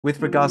With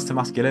regards to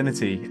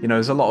masculinity,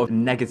 there's a lot of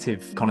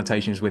negative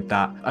connotations with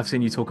that. I've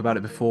seen you talk about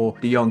it before.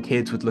 The young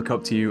kids would look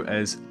up to you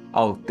as,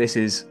 oh, this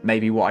is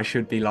maybe what I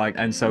should be like.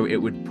 And so it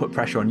would put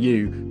pressure on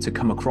you to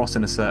come across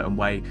in a certain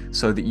way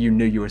so that you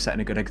knew you were setting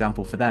a good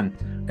example for them.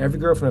 Every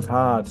girlfriend I've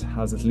had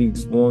has at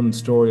least one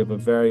story of a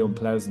very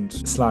unpleasant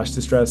 /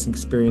 distressing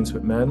experience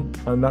with men.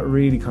 And that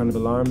really kind of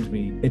alarmed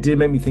me. It did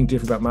make me think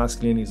different about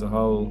masculinity as a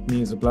whole.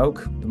 Me as a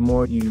bloke, the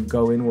more you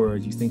go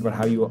inward, you think about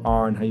how you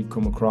are and how you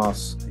come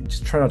across.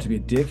 Just try not to be a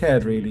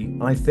dickhead, really.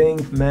 I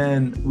think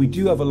men, we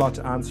do have a lot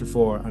to answer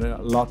for and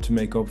a lot to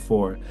make up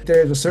for.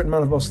 There's a certain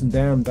amount of us and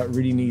them that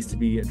really needs to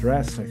be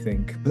addressed, I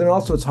think. But then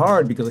also it's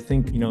hard because I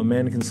think,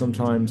 men can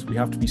sometimes, we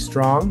have to be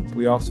strong.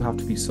 We also have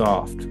to be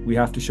soft. We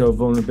have to show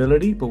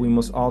vulnerability, but we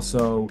must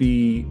also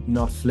be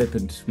not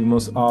flippant. We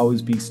must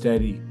always be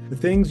steady. The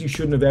things you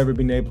shouldn't have ever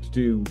been able to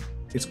do,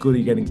 it's good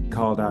you're getting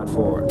called out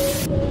for.